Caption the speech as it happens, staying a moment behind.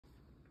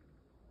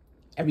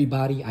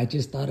Everybody, I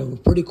just thought of a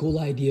pretty cool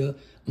idea.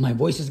 My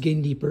voice is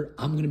getting deeper.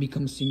 I'm going to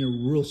become senior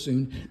real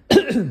soon.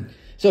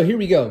 So here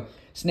we go.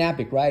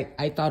 Snappic, right?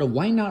 I thought of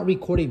why not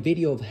record a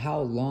video of how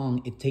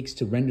long it takes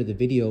to render the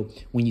video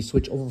when you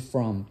switch over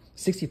from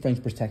 60 frames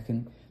per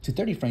second to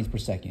 30 frames per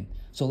second.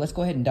 So let's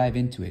go ahead and dive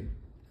into it.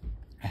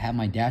 I have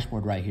my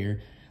dashboard right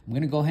here. I'm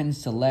going to go ahead and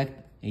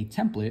select a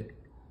template.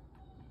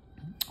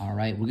 All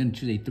right, we're going to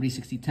choose a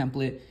 360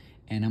 template.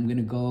 And I'm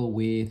gonna go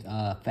with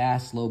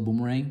fast, slow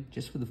boomerang,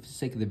 just for the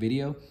sake of the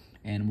video.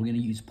 And we're gonna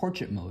use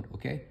portrait mode,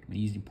 okay? I'm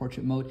using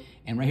portrait mode.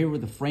 And right here where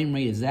the frame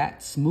rate is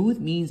at, smooth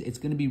means it's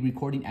gonna be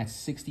recording at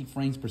 60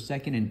 frames per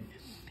second, and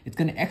it's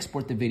gonna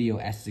export the video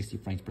at 60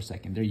 frames per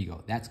second. There you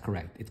go, that's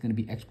correct. It's gonna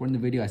be exporting the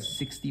video at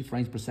 60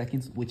 frames per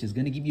second, which is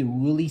gonna give you a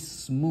really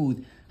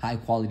smooth, high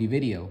quality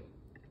video.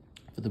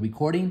 For the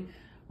recording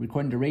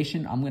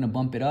duration, I'm gonna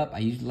bump it up. I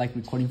usually like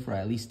recording for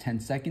at least 10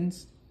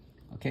 seconds.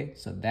 Okay,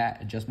 so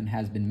that adjustment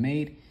has been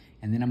made.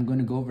 And then I'm going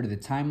to go over to the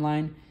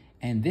timeline.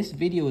 And this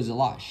video is a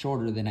lot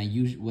shorter than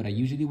what I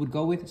usually would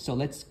go with. So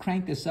let's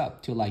crank this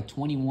up to like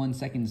 21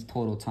 seconds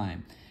total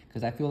time,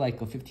 because I feel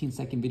like a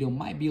 15-second video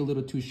might be a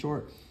little too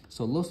short.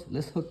 So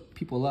let's hook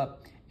people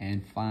up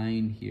and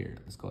find here.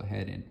 Let's go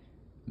ahead and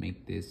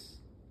make this.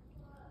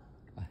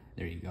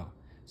 There you go.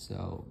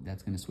 So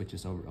that's going to switch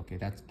us over. Okay,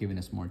 that's giving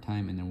us more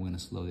time. And then we're going to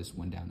slow this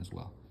one down as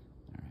well.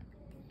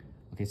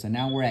 Okay, so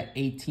now we're at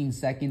 18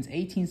 seconds.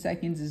 18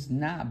 seconds is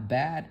not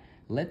bad.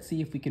 Let's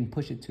see if we can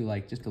push it to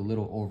like just a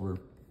little over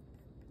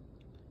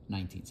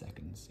 19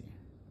 seconds. Yeah,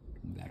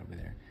 move that over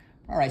there.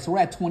 All right, so we're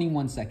at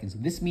 21 seconds.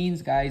 This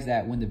means, guys,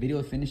 that when the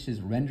video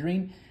finishes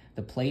rendering,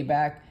 the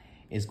playback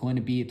is going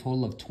to be a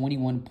total of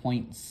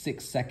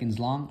 21.6 seconds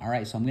long. All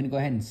right, so I'm gonna go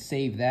ahead and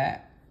save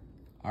that.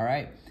 All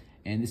right,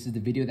 and this is the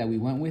video that we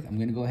went with. I'm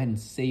gonna go ahead and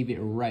save it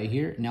right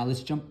here. Now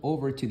let's jump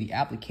over to the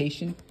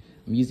application.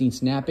 I'm using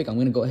Snappic. I'm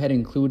going to go ahead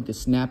and include the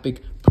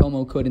Snappic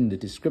promo code in the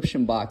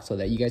description box so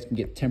that you guys can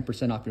get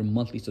 10% off your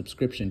monthly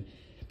subscription.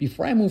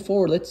 Before I move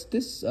forward, let's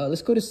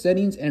go to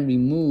settings and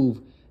remove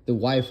the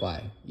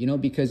Wi-Fi, you know,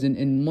 because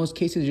in most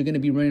cases, you're going to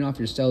be running off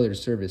your cellular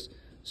service.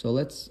 So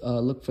let's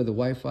look for the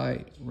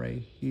Wi-Fi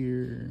right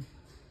here,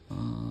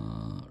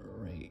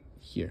 right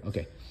here.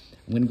 Okay,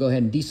 I'm going to go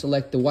ahead and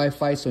deselect the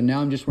Wi-Fi. So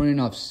now I'm just running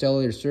off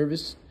cellular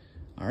service.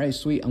 All right,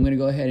 sweet. I'm going to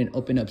go ahead and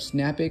open up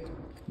Snappic,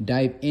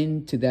 dive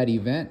into that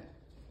event.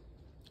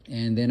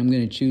 And then I'm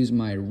going to choose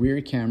my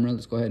rear camera.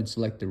 Let's go ahead and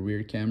select the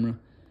rear camera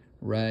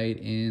right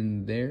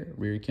in there,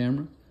 rear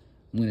camera.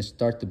 I'm going to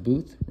start the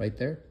booth right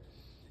there.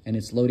 And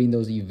it's loading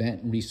those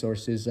event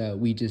resources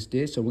we just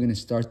did. So we're going to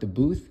start the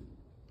booth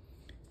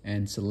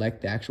and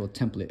select the actual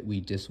template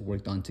we just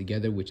worked on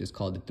together, which is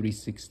called the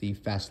 360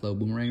 fast slow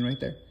boomerang right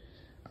there.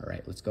 All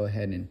right, let's go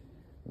ahead and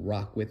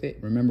rock with it.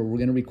 Remember, we're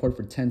going to record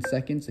for 10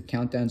 seconds. The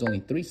countdown's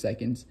only 3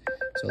 seconds.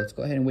 So let's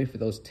go ahead and wait for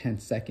those 10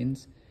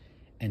 seconds.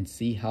 And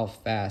see how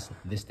fast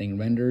this thing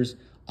renders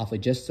off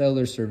of just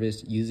cellular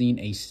service using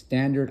a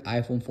standard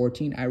iPhone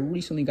 14. I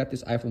recently got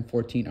this iPhone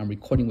 14. I'm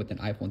recording with an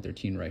iPhone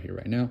 13 right here,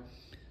 right now.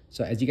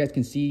 So as you guys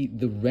can see,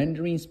 the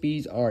rendering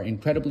speeds are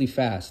incredibly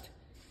fast.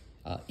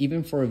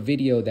 Even for a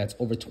video that's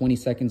over 20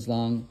 seconds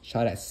long,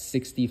 shot at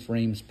 60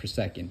 frames per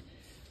second.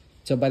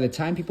 So by the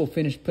time people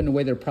finish putting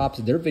away their props,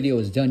 their video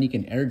is done. You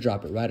can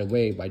airdrop it right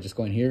away by just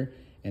going here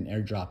and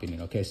airdropping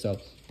it, okay? So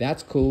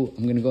that's cool.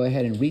 I'm gonna go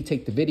ahead and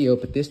retake the video,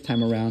 but this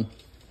time around,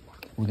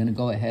 we're gonna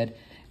go ahead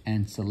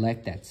and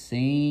select that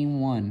same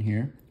one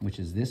here, which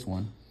is this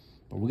one,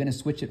 but we're gonna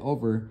switch it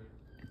over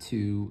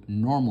to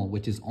normal,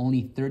 which is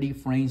only 30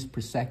 frames per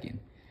second.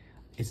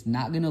 It's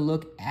not gonna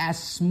look as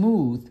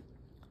smooth.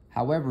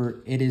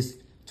 However, it is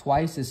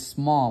twice as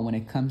small when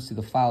it comes to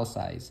the file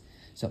size.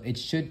 So it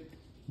should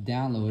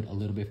download a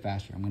little bit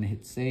faster. I'm gonna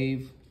hit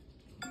save,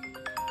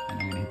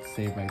 and I'm gonna hit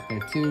save right there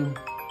too.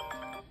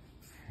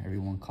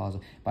 Everyone calls.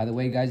 By the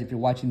way, guys, if you're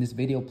watching this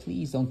video,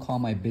 please don't call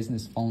my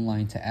business phone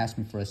line to ask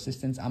me for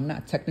assistance. I'm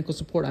not technical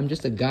support. I'm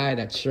just a guy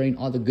that's sharing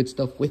all the good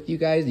stuff with you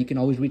guys. You can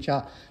always reach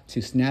out to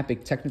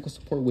Snappic Technical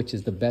Support, which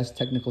is the best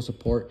technical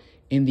support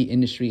in the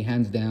industry,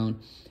 hands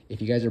down.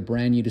 If you guys are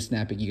brand new to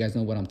Snappic, you guys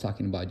know what I'm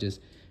talking about. Just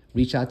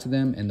reach out to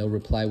them and they'll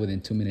reply within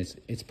 2 minutes.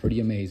 It's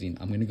pretty amazing.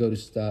 I'm going to go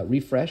to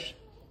refresh,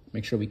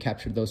 make sure we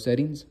captured those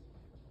settings.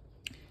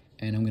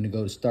 And I'm going to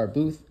go to start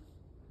booth.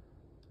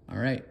 All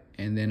right.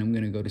 And then I'm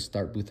going to go to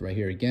start booth right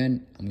here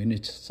again. I'm going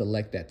to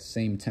select that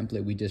same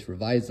template we just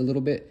revised a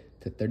little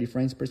bit to 30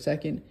 frames per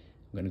second.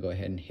 I'm going to go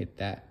ahead and hit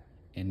that.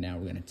 And now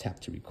we're going to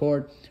tap to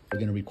record. We're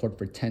going to record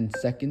for 10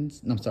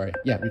 seconds. No, I'm sorry.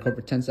 Yeah, record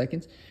for 10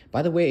 seconds.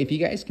 By the way, if you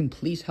guys can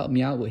please help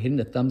me out with hitting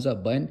the thumbs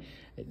up button.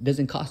 It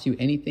doesn't cost you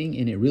anything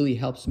and it really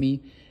helps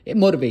me. It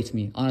motivates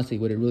me, honestly,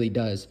 what it really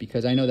does,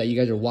 because I know that you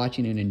guys are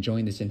watching and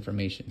enjoying this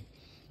information.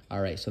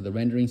 All right, so the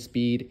rendering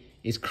speed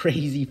is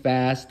crazy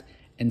fast.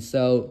 And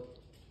so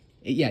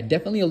yeah,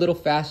 definitely a little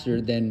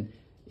faster than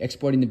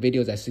exporting the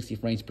videos at 60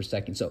 frames per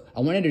second. So I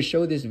wanted to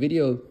show this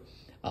video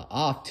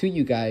off to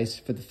you guys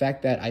for the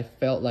fact that I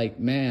felt like,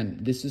 man,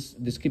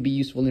 this could be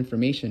useful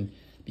information,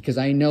 because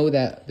I know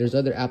that there's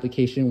other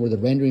application where the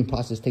rendering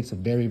process takes a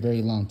very,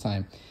 very long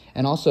time.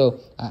 And also,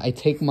 I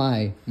take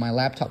my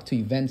laptop to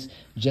events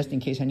just in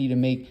case I need to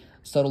make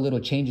subtle little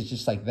changes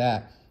just like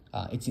that.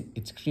 It's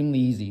extremely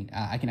easy.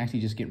 I can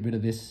actually just get rid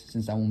of this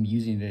since I won't be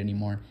using it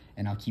anymore,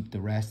 and I'll keep the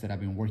rest that I've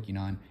been working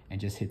on and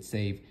just hit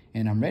save.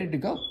 And I'm ready to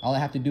go. All I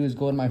have to do is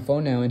go to my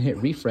phone now and hit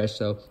refresh.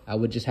 So I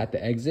would just have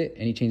to exit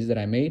any changes that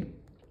I made,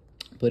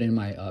 put in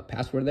my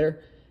password there,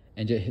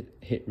 and just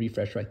hit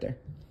refresh right there,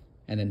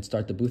 and then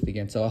start the booth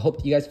again. So I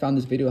hope you guys found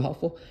this video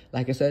helpful.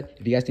 Like I said,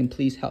 if you guys can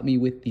please help me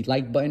with the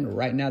like button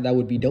right now, that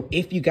would be dope.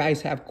 If you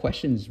guys have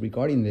questions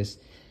regarding this,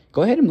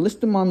 go ahead and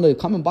list them on the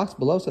comment box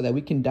below so that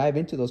we can dive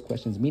into those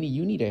questions. Meaning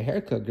you need a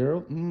haircut,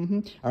 girl.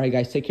 All right,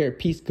 guys, take care.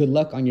 Peace. Good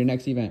luck on your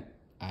next event.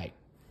 All right.